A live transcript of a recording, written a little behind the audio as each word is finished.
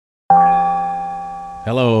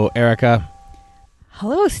Hello, Erica.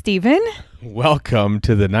 Hello, Stephen. Welcome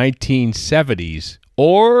to the 1970s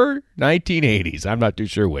or 1980s. I'm not too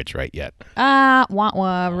sure which right yet.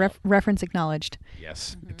 Reference acknowledged.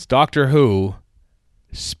 Yes. It's Doctor Who,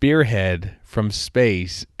 Spearhead from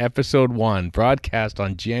Space, Episode 1, broadcast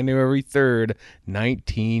on January 3rd,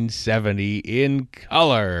 1970 in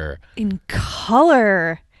color. In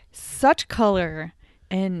color. Such color.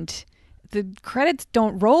 And the credits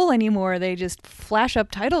don't roll anymore. They just flash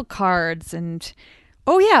up title cards and...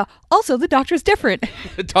 Oh, yeah. Also, the Doctor's different.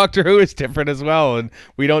 Doctor Who is different as well, and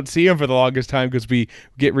we don't see him for the longest time because we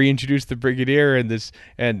get reintroduced to Brigadier and this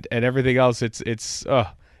and everything else.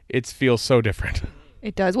 It feels so different.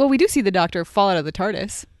 It does. Well, we do see the Doctor fall out of the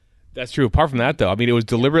TARDIS. That's true. Apart from that, though, I mean, it was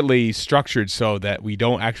deliberately structured so that we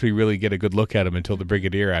don't actually really get a good look at him until the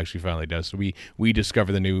Brigadier actually finally does. So we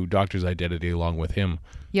discover the new Doctor's identity along with him.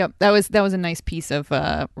 Yep, that was a nice piece of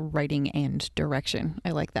writing and direction.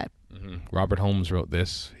 I like that. Mm-hmm. Robert Holmes wrote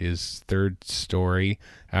this, his third story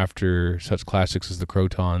after such classics as the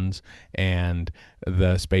Crotons and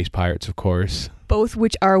the Space Pirates, of course. Both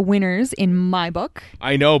which are winners in my book.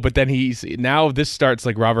 I know, but then this starts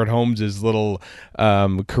like Robert Holmes's little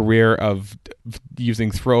career of using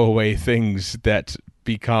throwaway things that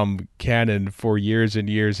become canon for years and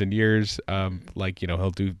years and years.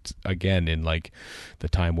 He'll do again in like The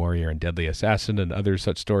Time Warrior and Deadly Assassin and other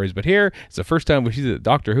such stories. But here, it's the first time we see that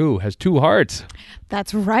Doctor Who has two hearts.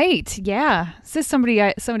 That's right. Yeah. This is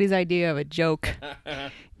somebody's idea of a joke.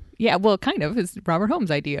 Yeah, well, kind of is Robert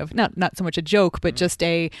Holmes' idea of not so much a joke, but just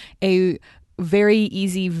a very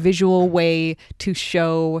easy visual way to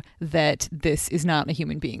show that this is not a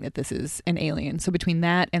human being, that this is an alien. So between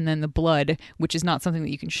that and then the blood, which is not something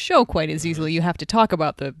that you can show quite as easily, you have to talk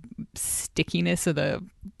about the stickiness of the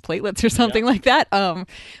platelets or something like that.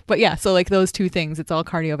 But yeah, so like those two things, it's all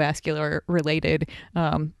cardiovascular related,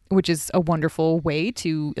 which is a wonderful way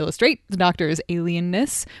to illustrate the Doctor's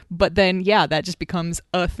alienness. But then, yeah, that just becomes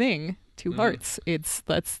a thing. Two hearts.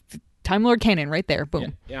 That's Time Lord canon right there.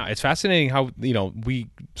 Boom. Yeah, it's fascinating how, we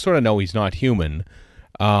sort of know he's not human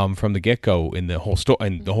from the get-go in the whole story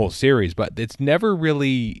and the whole series, but it's never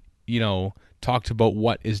really, talked about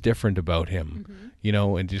what is different about him,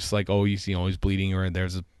 and just like, oh, he's bleeding or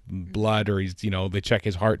there's blood or he's, they check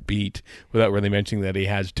his heartbeat without really mentioning that he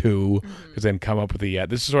has two, because then come up with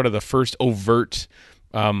this is sort of the first overt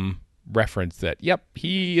reference that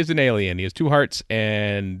he is an alien, he has two hearts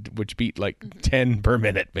and which beat like 10 per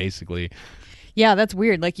minute basically. Yeah, that's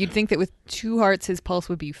weird. Like you'd think that with two hearts his pulse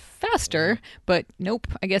would be faster, but nope.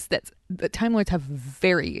 I guess the Time Lords have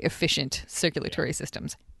very efficient circulatory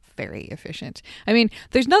systems. Very efficient. I mean,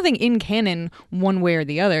 there's nothing in canon one way or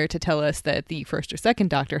the other to tell us that the first or second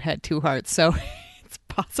Doctor had two hearts, so it's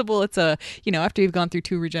possible it's after you've gone through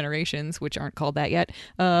two regenerations, which aren't called that yet,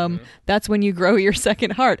 that's when you grow your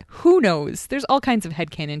second heart. Who knows? There's all kinds of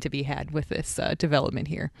headcanon to be had with this development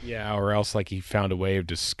here. Yeah, or else like he found a way of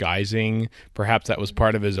disguising. Perhaps that was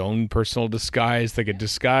part of his own personal disguise. They could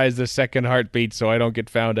disguise the second heartbeat so I don't get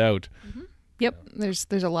found out. Yep,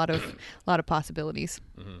 there's a lot of possibilities,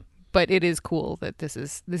 but it is cool that this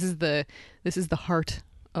is the heart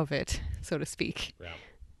of it, so to speak. Yeah.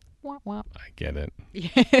 Womp womp. I get it.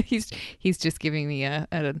 Yeah, he's just giving me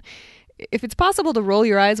if it's possible to roll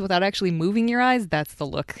your eyes without actually moving your eyes, that's the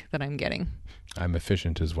look that I'm getting. I'm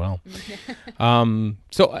efficient as well.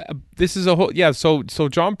 This is a whole So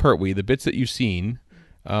John Pertwee, the bits that you've seen,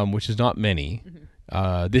 which is not many.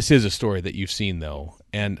 This is a story that you've seen though,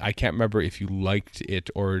 and I can't remember if you liked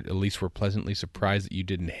it or at least were pleasantly surprised that you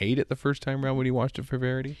didn't hate it the first time around when you watched it for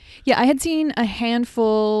Verity. Yeah, I had seen a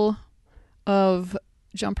handful of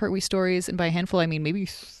John Pertwee stories, and by a handful I mean maybe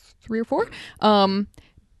 3 or 4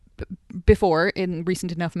 before, in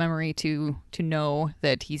recent enough memory to know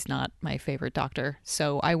that he's not my favorite Doctor.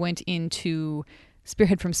 So I went into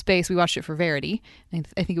Spearhead from Space. We watched it for Verity. I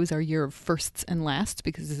think it was our year of firsts and lasts,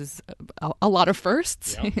 because this is a lot of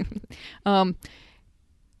firsts. Yep.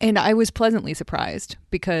 And I was pleasantly surprised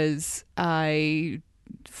because I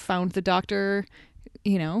found the Doctor,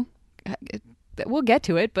 we'll get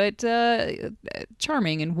to it, but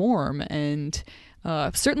charming and warm. And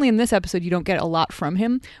certainly in this episode, you don't get a lot from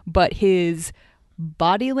him, but his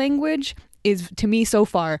body language is, to me so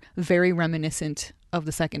far, very reminiscent of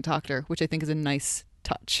the second Doctor, which I think is a nice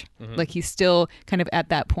touch. Like he's still kind of at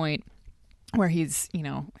that point where he's,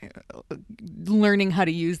 learning how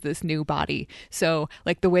to use this new body. So,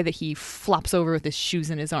 like, the way that he flops over with his shoes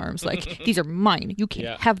in his arms, like, these are mine. You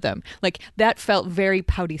can't have them. Like, that felt very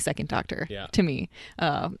pouty Second Doctor to me.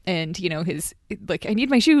 And, his, like, I need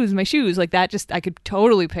my shoes. Like, that just, I could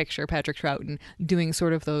totally picture Patrick Troughton doing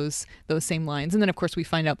sort of those same lines. And then, of course, we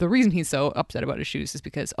find out the reason he's so upset about his shoes is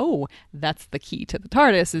because, that's the key to the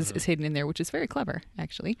TARDIS is hidden in there, which is very clever,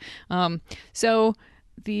 actually. So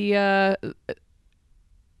the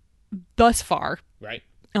thus far, right?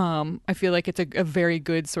 I feel like it's a very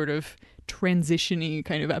good sort of transition-y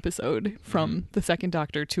kind of episode from the Second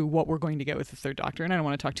Doctor to what we're going to get with the Third Doctor, and I don't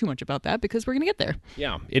want to talk too much about that because we're going to get there.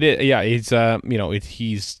 Yeah, it is. Yeah, it's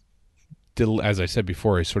he's as I said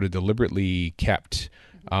before, he's sort of deliberately kept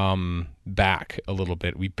back a little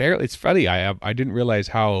bit. It's funny. I didn't realize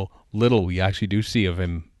how little we actually do see of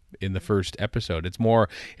him in the first episode. It's more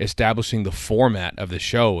establishing the format of the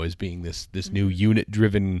show as being this new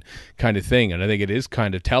unit-driven kind of thing, and I think it is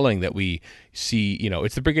kind of telling that we see,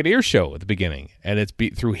 it's the Brigadier show at the beginning, and it's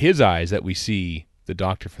through his eyes that we see the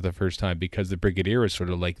Doctor for the first time, because the Brigadier is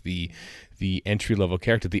sort of like the entry-level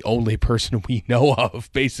character, the only person we know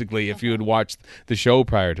of, basically, if you had watched the show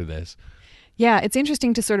prior to this. Yeah, it's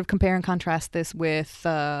interesting to sort of compare and contrast this with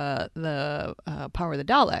the Power of the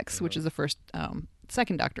Daleks, which is the first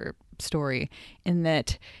Second Doctor story, in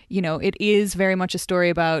that, it is very much a story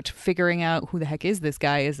about figuring out who the heck is this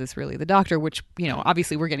guy? Is this really the Doctor? Which,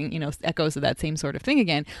 obviously we're getting, echoes of that same sort of thing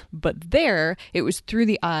again. But there, it was through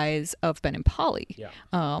the eyes of Ben and Polly. Yeah.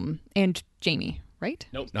 And Jamie. Right?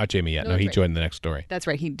 Nope, not Jamie yet. No, he joined the next story. That's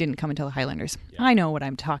right. He didn't come until the Highlanders. Yeah. I know what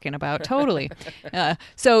I'm talking about. Totally.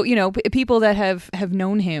 So, people that have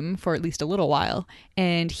known him for at least a little while.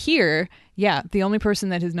 And here, the only person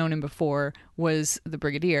that has known him before was the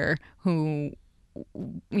Brigadier, who,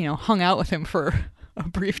 hung out with him for a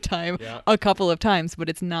brief time, a couple of times, but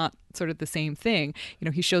it's not sort of the same thing.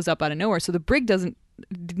 He shows up out of nowhere. So the Brig didn't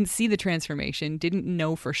see the transformation, didn't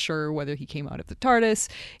know for sure whether he came out of the TARDIS.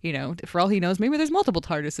 For all he knows, maybe there's multiple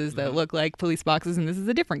TARDISes that look like police boxes and this is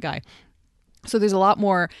a different guy. So there's a lot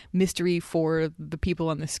more mystery for the people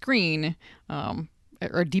on the screen, or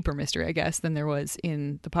a deeper mystery, I guess, than there was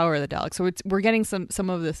in the Power of the Daleks. So we're getting some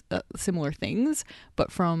of the similar things,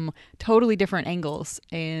 but from totally different angles.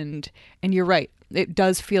 And you're right, it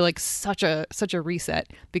does feel like such a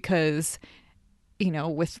reset, because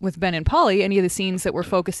with Ben and Polly, any of the scenes that we're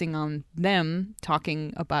focusing on them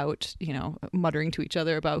talking about, muttering to each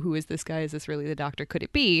other about who is this guy? Is this really the Doctor? Could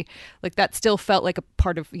it be? Like, that still felt like a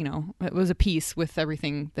part of, it was a piece with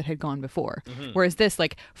everything that had gone before. Whereas this,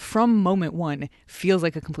 like, from moment one, feels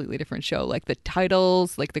like a completely different show. Like, the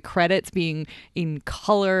titles, like the credits being in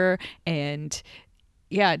color, and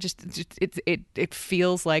it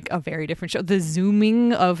feels like a very different show. The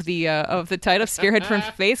zooming of the title, Spearhead from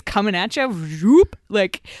space coming at you, whoop,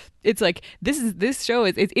 like, it's like this show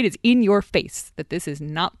is it is in your face that this is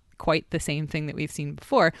not quite the same thing that we've seen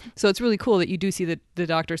before. So it's really cool that you do see the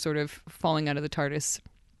Doctor sort of falling out of the TARDIS,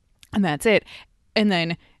 and that's it. And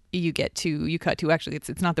then you cut to actually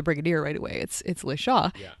it's not the Brigadier right away. It's Liz Shaw,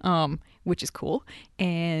 which is cool.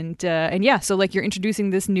 And so, like, you're introducing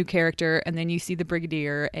this new character, and then you see the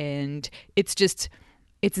Brigadier, and it's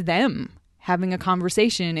them having a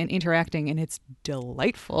conversation and interacting, and it's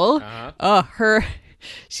delightful.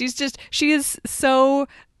 She is so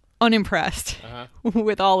unimpressed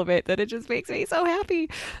with all of it that it just makes me so happy.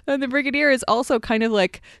 And the Brigadier is also kind of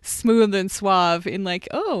like smooth and suave in, like,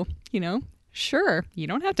 sure, you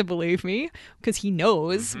don't have to believe me, because he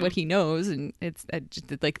knows what he knows, and it's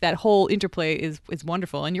just, like, that whole interplay is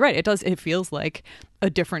wonderful. And you're right, it feels like a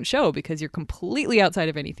different show, because you're completely outside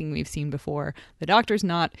of anything we've seen before. The Doctor's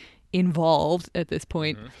not involved at this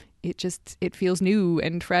point. It feels new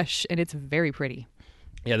and fresh, and it's very pretty.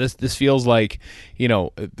 Yeah, this feels like,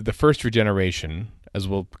 the first regeneration, as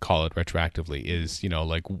we'll call it retroactively, is,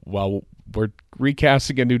 like, well, we're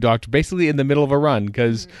recasting a new Doctor basically in the middle of a run,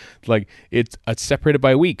 because like it's separated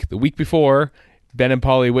by a week. The week before, Ben and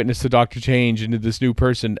Polly witnessed the Doctor change into this new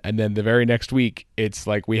person, and then the very next week, it's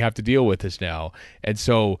like, we have to deal with this now. And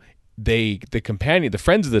so the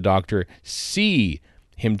friends of the Doctor, see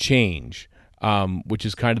him change, which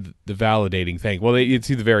is kind of the validating thing. Well, you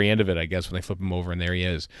see the very end of it, I guess, when they flip him over and there he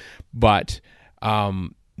is. But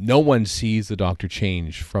no one sees the Doctor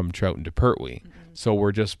change from Troughton to Pertwee. So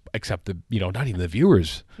we're just, except not even the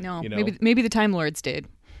viewers. No, maybe the Time Lords did.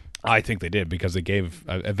 I think they did, because they gave,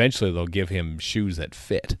 eventually they'll give him shoes that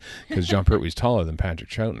fit, because John Pertwee's taller than Patrick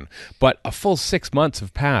Troughton. But a full 6 months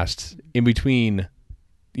have passed in between,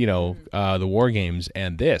 the War Games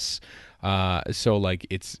and this. So like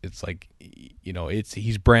it's like, you know,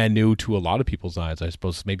 he's brand new to a lot of people's eyes, I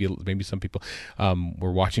suppose. Maybe some people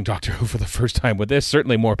were watching Doctor Who for the first time with this.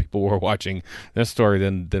 Certainly more people were watching this story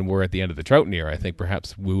than were at the end of the Troughton era. I think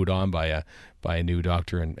perhaps wooed on by a new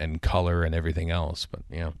Doctor and color and everything else. But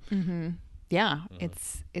yeah. Yeah,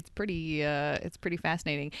 it's pretty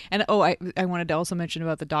fascinating. And I wanted to also mention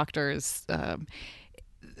about the Doctor's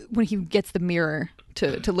when he gets the mirror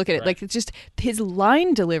to look at it, like it's just his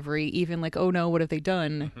line delivery, even like, oh no, what have they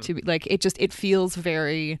done to be, like it feels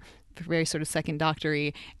very sort of second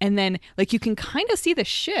doctory. And then like you can kind of see the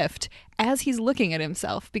shift as he's looking at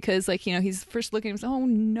himself, because like, you know, he's first looking at himself, oh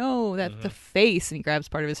no, that's the face, and he grabs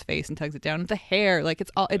part of his face and tugs it down. The hair, like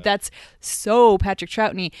it's all that's so Patrick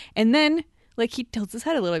Troughton-y. And then like he tilts his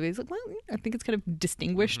head a little bit. He's like, well, I think it's kind of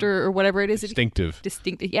distinguished or whatever it is. Distinctive.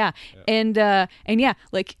 Yeah. And yeah,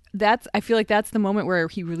 like I feel like that's the moment where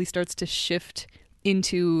he really starts to shift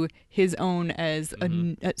into his own as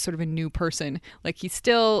a sort of a new person. Like he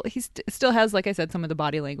still has, like I said, some of the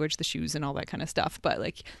body language, the shoes and all that kind of stuff. But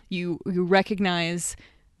like you recognize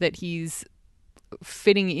that he's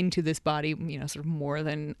fitting into this body, you know, sort of more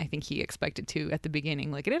than I think he expected to at the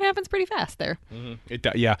beginning. Like it happens pretty fast there.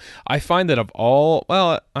 Yeah, I find that of all,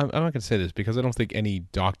 well, I'm not going to say this because I don't think any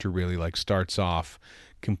Doctor really like starts off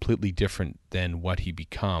completely different than what he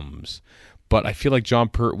becomes. But I feel like John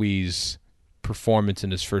Pertwee's performance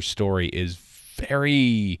in his first story is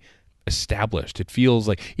very established. It feels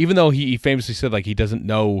like, even though he famously said like he doesn't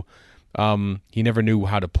know, he never knew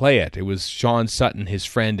how to play it. It was Sean Sutton, his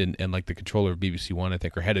friend and like the controller of BBC One, I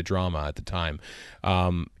think, or head of drama at the time.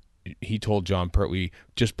 He told John Pertwee,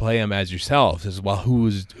 just play him as yourself. He says, well, who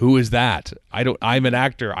is that? I'm an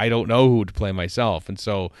actor. I don't know who to play myself. And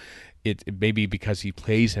so it maybe because he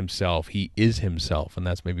plays himself, he is himself, and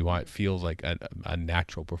that's maybe why it feels like a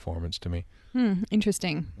natural performance to me.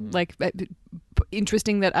 Interesting. Like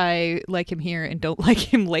interesting that I like him here and don't like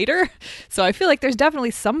him later. So I feel like there's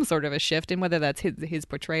definitely some sort of a shift in whether that's his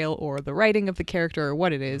portrayal or the writing of the character or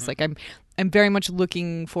what it is. Like I'm very much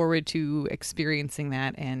looking forward to experiencing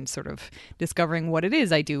that and sort of discovering what it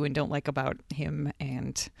is I do and don't like about him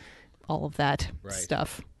and all of that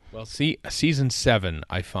stuff. Well, see, season 7,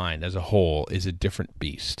 I find as a whole is a different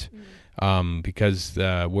beast. Because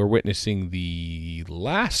we're witnessing the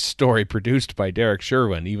last story produced by Derek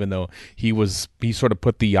Sherwin, even though he sort of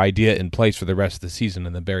put the idea in place for the rest of the season,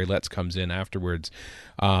 and then Barry Letts comes in afterwards,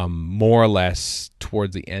 more or less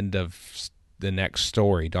towards the end of the next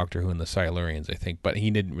story, Doctor Who and the Silurians, I think. But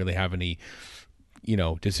he didn't really have any, you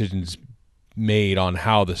know, decisions made on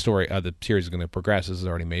how the story the series is going to progress. This is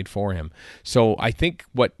already made for him. So I think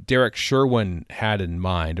what Derek Sherwin had in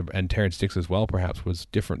mind, and Terrence Dix as well perhaps, was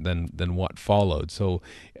different than what followed. So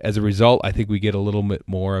as a result, I think we get a little bit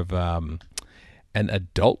more of an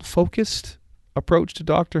adult focused approach to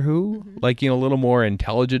Doctor Who, like, you know, a little more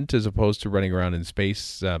intelligent as opposed to running around in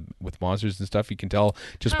space with monsters and stuff. You can tell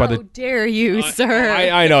just by the... How dare you, sir?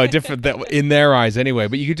 I know, different in their eyes anyway,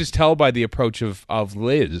 but you could just tell by the approach of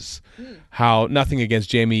Liz how, nothing against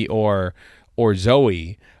Jamie or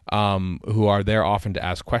Zoe, who are there often to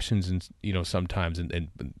ask questions, and you know, sometimes and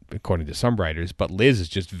according to some writers, but Liz is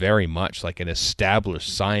just very much like an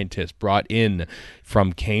established scientist brought in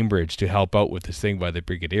from Cambridge to help out with this thing by the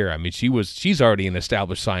Brigadier. I mean, she's already an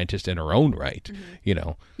established scientist in her own right, you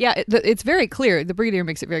know. Yeah, it's very clear. The Brigadier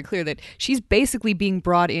makes it very clear that she's basically being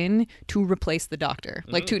brought in to replace the Doctor,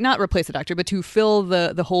 like to not replace the Doctor, but to fill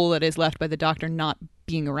the hole that is left by the Doctor not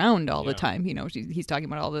being around all the time. You know, he's talking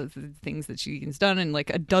about all the things that she's done and like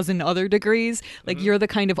a dozen other degrees. Like you're the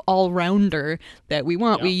kind of all-rounder that we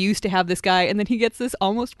want. We used to have this guy, and then he gets this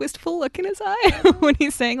almost wistful look in his eye when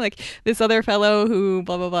he's saying like this other fellow who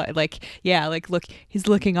blah blah blah. Like look, he's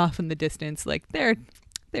looking off in the distance. Like they're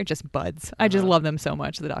just buds. I just love them so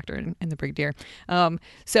much, the Doctor and the Brigadier.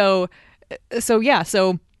 So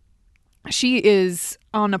she is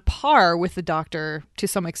on a par with the Doctor to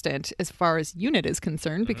some extent as far as unit is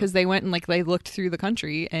concerned, because they went and like they looked through the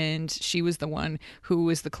country, and she was the one who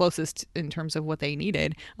was the closest in terms of what they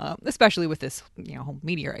needed, especially with this, you know, whole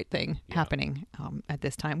meteorite thing happening at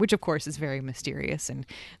this time, which of course is very mysterious and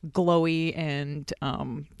glowy and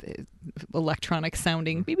electronic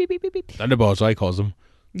sounding. Beep beep beep beep beep. Thunderbolts, I calls them.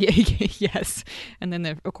 Yeah, yes. And then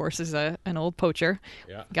there, of course, is an old poacher.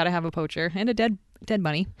 Yeah, got to have a poacher and a dead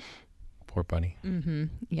bunny. Poor bunny.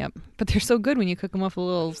 Yep. But they're so good when you cook them with a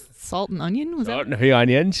little salt and onion. Salt and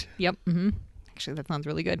onions. Yep. Actually, that sounds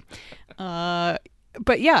really good.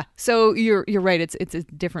 But yeah, so you're right. It's a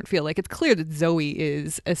different feel. Like it's clear that Zoe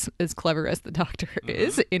is as clever as the Doctor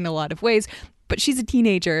is in a lot of ways, but she's a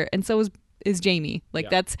teenager, and so is is Jamie. Like Yeah.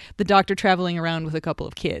 that's the doctor traveling around with a couple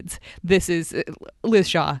of kids. This is Liz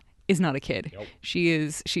Shaw is not a kid. Nope. She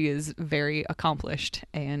is very accomplished,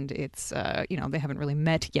 and it's they haven't really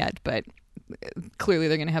met yet, but clearly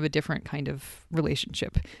they're going to have a different kind of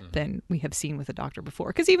relationship than we have seen with the doctor before.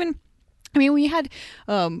 Because we had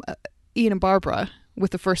Ian and Barbara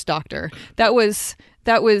with the first Doctor. That was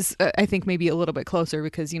I think maybe a little bit closer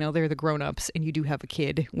because they're the grown-ups and you do have a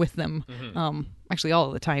kid with them. Actually all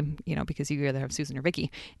of the time, because you either have Susan or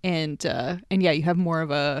Vicky, and yeah, you have more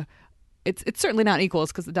of a. It's certainly not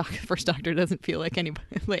equals because the first Doctor doesn't feel like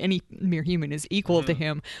any mere human is equal to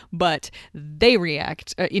him, but they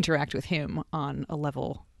interact with him on a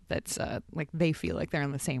level that's like they feel like they're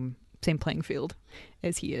on the same playing field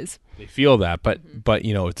as he is. They feel that, but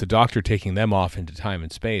it's the Doctor taking them off into time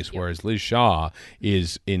and space, whereas Liz Shaw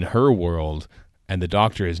is in her world and the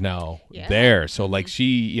Doctor is now there. So like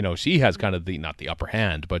she has kind of not the upper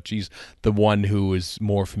hand, but she's the one who is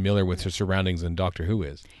more familiar with her surroundings than Doctor Who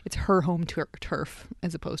is. It's her home turf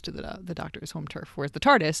as opposed to the Doctor's home turf, whereas the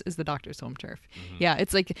TARDIS is the Doctor's home turf. Yeah,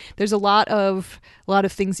 it's like there's a lot of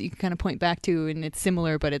things that you can kind of point back to, and it's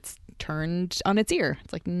similar, but it's turned on its ear.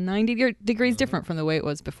 It's like 90 degrees different from the way it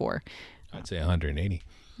was before. I'd say 180.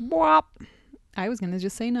 Whop. I was going to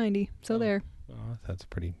just say 90. So there. Oh, that's a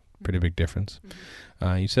pretty big difference.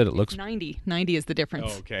 You said it looks 90. 90 is the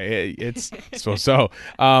difference. Oh, okay. It's so.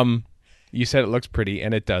 You said it looks pretty,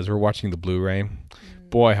 and it does. We're watching the Blu-ray.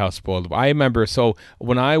 Boy, how spoiled. I remember. So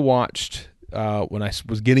when I watched, when I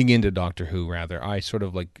was getting into Doctor Who, rather, I sort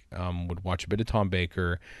of like would watch a bit of Tom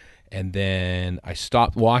Baker. And then I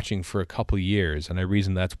stopped watching for a couple of years, and I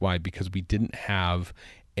reason that's why, because we didn't have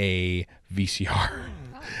a VCR.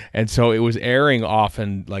 And so it was airing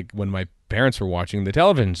often, like when my parents were watching the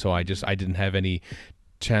television, so I didn't have any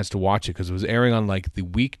chance to watch it because it was airing on like the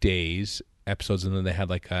weekdays episodes, and then they had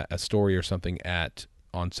like a story or something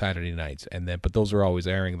on Saturday nights, but those are always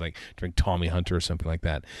airing like during Tommy Hunter or something like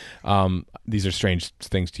that. These are strange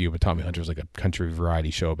things to you, but Tommy Hunter was like a country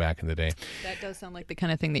variety show back in the day. That does sound like the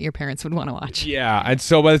kind of thing that your parents would want to watch. Yeah, and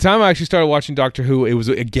so by the time I actually started watching Doctor Who, it was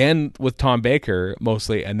again with Tom Baker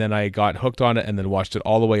mostly, and then I got hooked on it and then watched it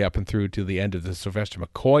all the way up and through to the end of the Sylvester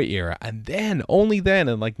McCoy era, and then only then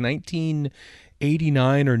in like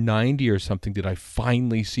 1989 or 90 or something did I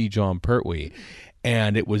finally see Jon Pertwee.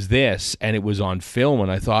 And it was this, and it was on film,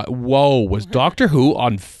 and I thought, whoa, was Doctor Who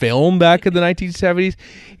on film back in the 1970s?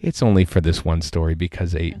 It's only for this one story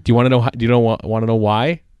because do you want to know? Do you want to know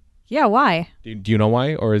why? Yeah, why? Do you know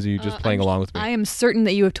why, or is you just playing along with me? I am certain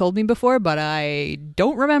that you have told me before, but I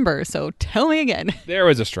don't remember, so tell me again. There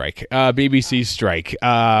was a strike, BBC strike,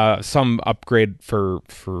 some upgrade for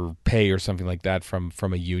pay or something like that from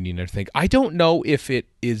a union. I don't know if it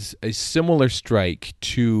is a similar strike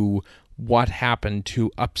to what happened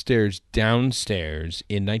to Upstairs Downstairs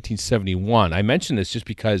in 1971. I mention this just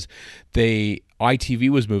because ITV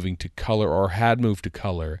was moving to color or had moved to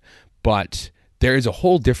color, but there is a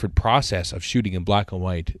whole different process of shooting in black and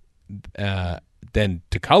white than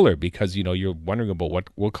to color, because you're wondering about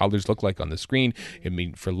what colors look like on the screen. I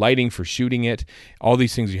mean, for lighting, for shooting it, all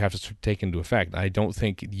these things you have to take into effect. I don't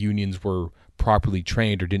think unions were properly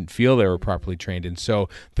trained or didn't feel they were properly trained, and so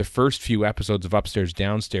the first few episodes of Upstairs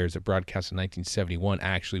Downstairs that broadcast in 1971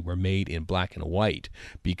 actually were made in black and white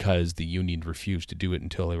because the union refused to do it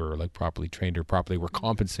until they were like properly trained or properly were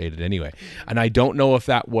compensated anyway. And I don't know if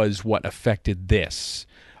that was what affected this,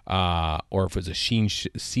 or if it was a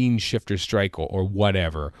scene shifter strike or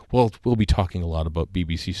whatever. We'll be talking a lot about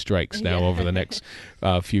BBC strikes now over the next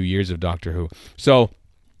few years of Doctor Who. So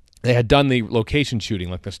they had done the location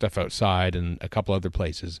shooting, like the stuff outside and a couple other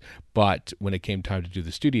places, but when it came time to do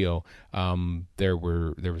the studio, there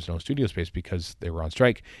was no studio space because they were on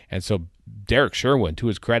strike. And so Derek Sherwin, to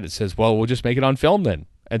his credit, says, "Well, we'll just make it on film then."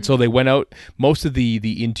 And so they went out. Most of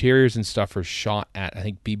the interiors and stuff are shot at, I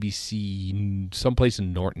think, BBC, someplace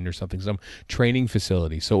in Norton or something, some training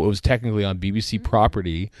facility. So it was technically on BBC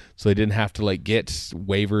property, so they didn't have to like get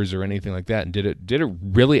waivers or anything like that, and did it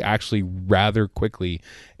really actually rather quickly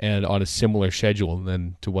and on a similar schedule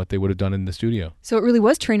than to what they would have done in the studio. So it really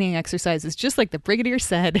was training exercises, just like the Brigadier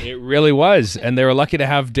said. It really was, and they were lucky to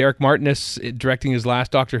have Derek Martinus directing his last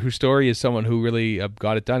Doctor Who story as someone who really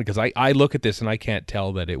got it done, because I look at this and I can't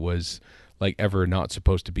tell that it was like ever not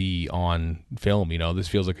supposed to be on film. This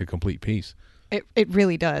feels like a complete piece. It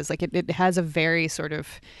really does. Like it has a very sort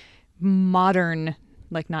of modern,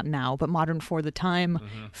 like not now, but modern for the time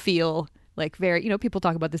feel. like very, people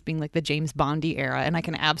talk about this being like the James Bondy era, and I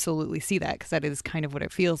can absolutely see that, because that is kind of what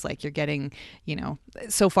it feels like. You're getting,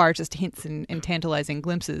 so far just hints and tantalizing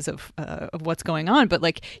glimpses of what's going on, but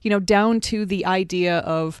like, down to the idea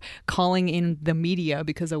of calling in the media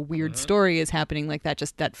because a weird story is happening, like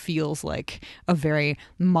that feels like a very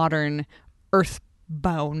modern,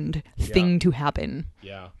 earthbound thing to happen.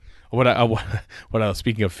 Yeah.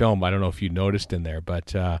 Speaking of film, I don't know if you noticed in there,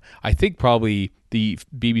 but I think probably the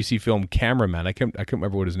BBC film cameraman, I can't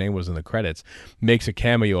remember what his name was in the credits, makes a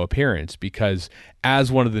cameo appearance, because as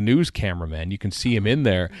one of the news cameramen, you can see him in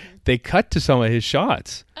there. They cut to some of his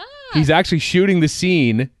shots. He's actually shooting the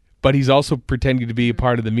scene, but he's also pretending to be a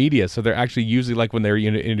part of the media. So they're actually usually, like when they're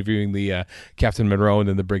interviewing the Captain Monroe and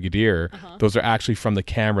then the Brigadier, those are actually from the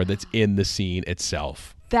camera that's in the scene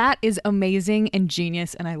itself. That is amazing and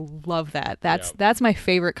genius, and I love that. That's my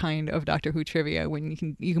favorite kind of Doctor Who trivia,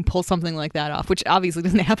 when you can pull something like that off, which obviously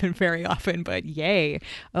doesn't happen very often, but yay.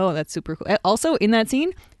 Oh, that's super cool. Also in that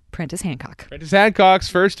scene, Prentice Hancock. Prentice Hancock's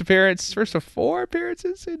first of 4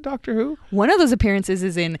 appearances in Doctor Who. One of those appearances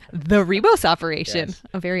is in The Rebos Operation, Yes.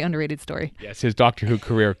 a very underrated story. Yes, his Doctor Who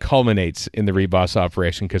career culminates in the Rebos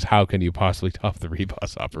Operation, because how can you possibly top the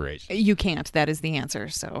Rebos Operation? You can't. That is the answer.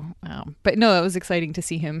 So, but no, it was exciting to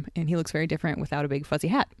see him, and he looks very different without a big fuzzy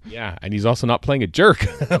hat. Yeah, and he's also not playing a jerk.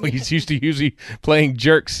 He's used to usually playing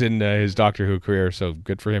jerks in his Doctor Who career, so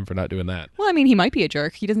good for him for not doing that. Well, I mean, he might be a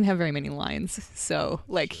jerk. He doesn't have very many lines, so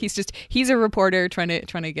like he's a reporter trying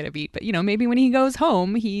to get a beat. But maybe when he goes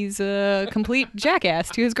home, he's a complete jackass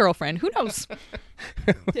to his girlfriend. Who knows?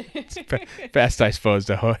 Best, I suppose,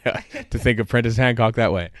 to think of Prentice Hancock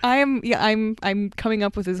that way. I'm coming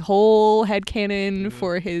up with his whole headcanon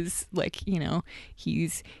for his, like,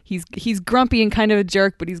 he's grumpy and kind of a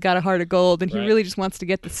jerk, but he's got a heart of gold, and he really just wants to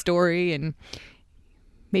get the story, and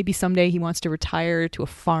maybe someday he wants to retire to a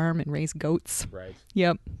farm and raise goats. Right.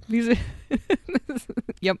 Yep.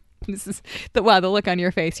 Yep. This is the look on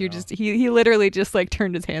your face. You're just he literally just like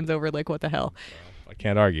turned his hands over, like, what the hell. I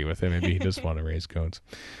can't argue with him. Maybe he just want to raise goats.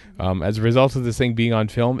 As a result of this thing being on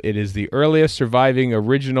film, it is the earliest surviving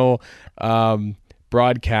original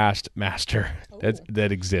broadcast master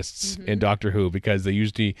that exists in Doctor Who, because they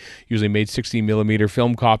usually made 16mm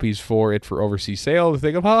film copies for overseas sale. They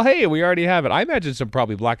think of, oh, hey, we already have it. I imagine some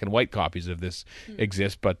probably black and white copies of this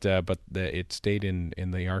exist, but it stayed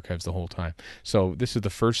in the archives the whole time. So this is the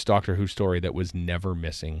first Doctor Who story that was never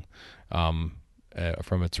missing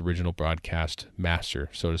from its original broadcast master,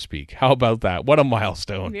 so to speak. How about that? What a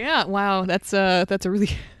milestone! Yeah, wow, that's a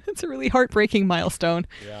really heartbreaking milestone.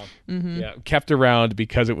 Yeah, yeah, kept around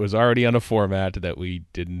because it was already on a format that we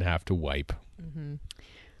didn't have to wipe.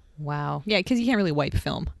 Wow, yeah, because you can't really wipe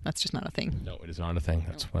film. That's just not a thing. No, it is not a thing.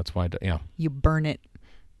 That's why. Yeah, you burn it.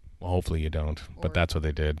 Well, hopefully you don't, but that's what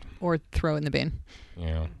they did. Or throw it in the bin.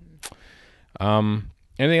 Yeah.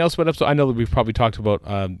 Anything else about episode? I know that we've probably talked about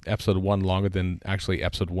episode 1 longer than actually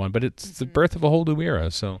episode 1, but it's the birth of a whole new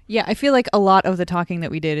era. So yeah, I feel like a lot of the talking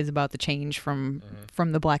that we did is about the change from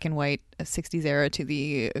the black and white 60s era to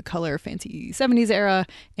the color fancy 70s era,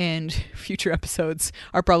 and future episodes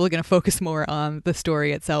are probably going to focus more on the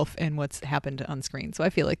story itself and what's happened on screen. So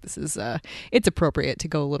I feel like this is it's appropriate to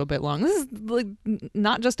go a little bit long. This is like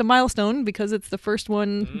not just a milestone because it's the first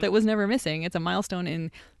one that was never missing. It's a milestone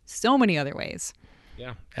in so many other ways.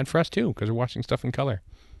 Yeah, and for us too, because we're watching stuff in color.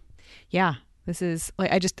 Yeah, this is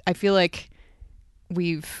like I feel like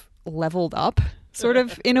we've leveled up, sort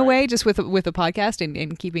of in a way, just with a podcast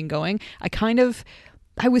and keeping going.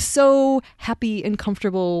 I was so happy and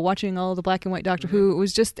comfortable watching all the black and white Doctor Who.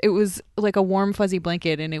 It was like a warm fuzzy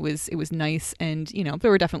blanket, and it was nice. And there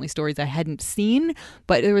were definitely stories I hadn't seen,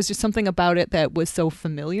 but there was just something about it that was so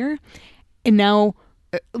familiar. And now,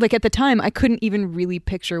 like at the time, I couldn't even really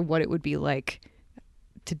picture what it would be like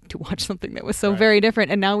to watch something that was so very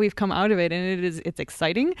different, and now we've come out of it, and it's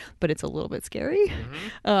exciting, but it's a little bit scary.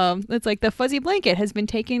 It's like the fuzzy blanket has been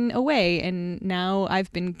taken away, and now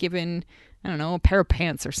I've been given, I don't know, a pair of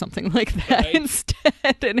pants or something like that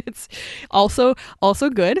instead, and it's also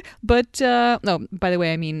good. But no, by the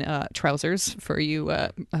way, I mean trousers for you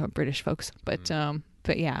British folks. But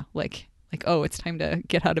yeah, like oh, it's time to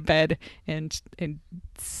get out of bed and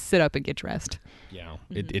sit up and get dressed. Yeah,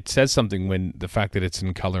 it says something when the fact that it's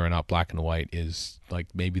in color and not black and white is like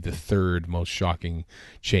maybe the third most shocking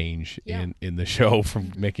change in the show,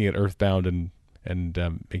 from making it earthbound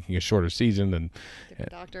and making a shorter season and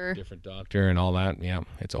different doctor and all that. Yeah,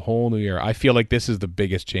 it's a whole new era. I feel like this is the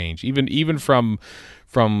biggest change, even from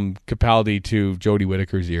Capaldi to Jodie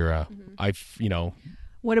Whittaker's era.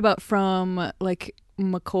 What about from like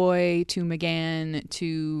McCoy to McGann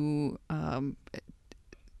to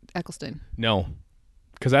Eccleston. No,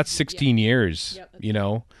 because that's 16 years. Yep, that's you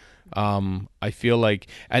know, I feel like,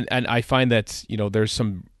 and I find that there's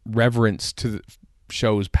some reverence to the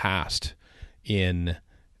shows past in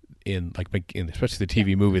especially the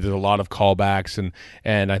TV movie. There's a lot of callbacks,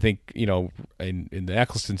 and I think in the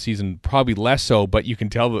Eccleston season probably less so, but you can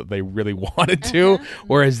tell that they really wanted to.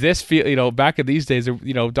 Whereas this back in these days,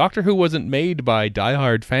 Doctor Who wasn't made by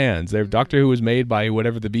diehard fans. Doctor Who was made by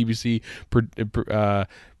whatever the BBC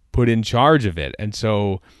put in charge of it, and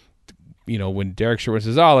so. When Derek Sherwood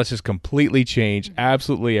says, "Oh, let's just completely change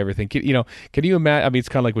absolutely everything," can you imagine? I mean, it's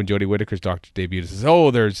kind of like when Jodie Whittaker's Doctor debuted. It says,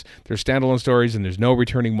 "Oh, there's standalone stories and there's no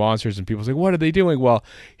returning monsters," and people say, "What are they doing?" Well,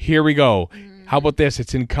 here we go. How about this?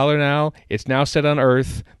 It's in color now. It's now set on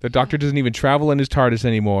Earth. The Doctor doesn't even travel in his TARDIS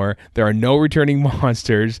anymore. There are no returning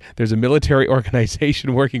monsters. There's a military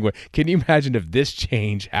organization working with. Can you imagine if this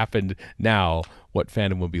change happened now? What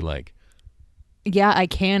fandom would be like? Yeah, I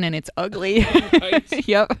can, and it's ugly. Right.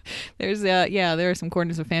 Yep. There's there are some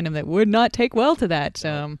corners of fandom that would not take well to that.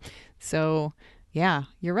 So yeah,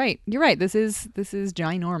 you're right. You're right. This is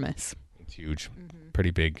ginormous. It's huge, pretty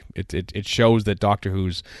big. It shows that Doctor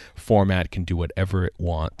Who's format can do whatever it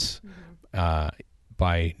wants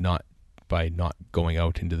by not going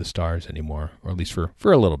out into the stars anymore, or at least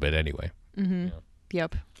for a little bit anyway. Mm-hmm. Yeah.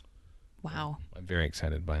 Yep. Wow. I'm very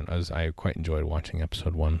excited by it. I quite enjoyed watching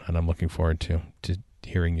episode 1, and I'm looking forward to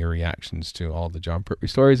hearing your reactions to all the John Pertwee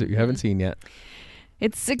stories that you haven't seen yet.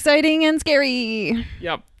 It's exciting and scary.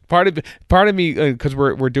 Yep. Part of me, because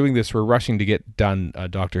we're doing this, we're rushing to get done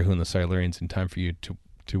Doctor Who and the Silurians in time for you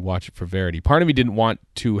to watch it for Verity. Part of me didn't want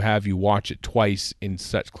to have you watch it twice in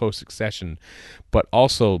such close succession, but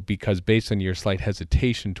also because based on your slight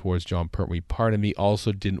hesitation towards John Pertwee, part of me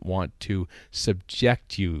also didn't want to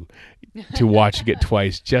subject you to watching it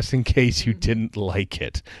twice just in case you didn't like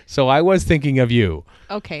it. So I was thinking of you.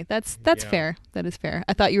 Okay, that's fair. That is fair.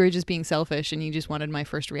 I thought you were just being selfish and you just wanted my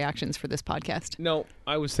first reactions for this podcast. No,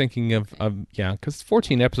 I was thinking of because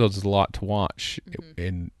 14 episodes is a lot to watch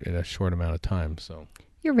in a short amount of time. So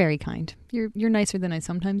you're very kind. You're nicer than I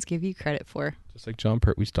sometimes give you credit for. Just like John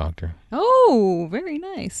Pertwee's Doctor. Oh, very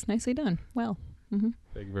nice. Nicely done. Well. Mm-hmm.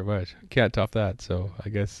 Thank you very much. Can't top that. So I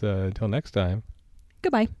guess until next time.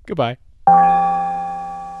 Goodbye. Goodbye.